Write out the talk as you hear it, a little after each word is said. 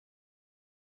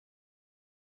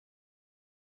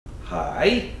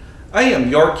Hi, I am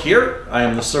York here. I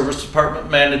am the Service Department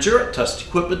Manager at Test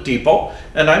Equipment Depot,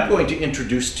 and I'm going to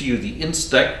introduce to you the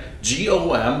Instek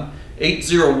GOM801H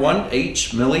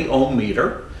Milliohm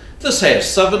Meter. This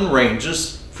has 7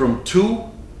 ranges from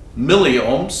 2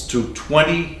 milliohms to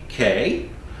 20K.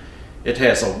 It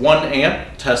has a 1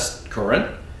 amp test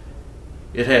current.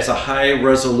 It has a high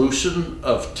resolution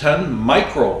of 10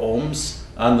 microohms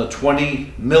on the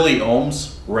 20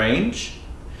 milliohms range.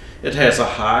 It has a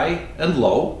high and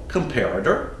low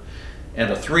comparator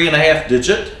and a 3.5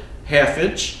 digit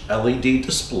half-inch LED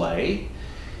display.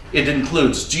 It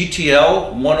includes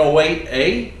GTL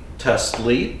 108A test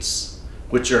leads,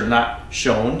 which are not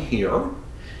shown here.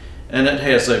 And it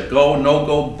has a go,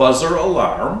 no-go buzzer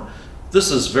alarm. This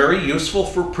is very useful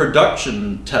for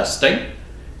production testing,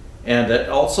 and it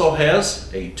also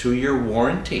has a 2-year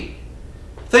warranty.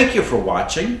 Thank you for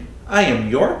watching. I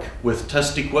am York with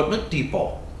Test Equipment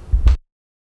Depot.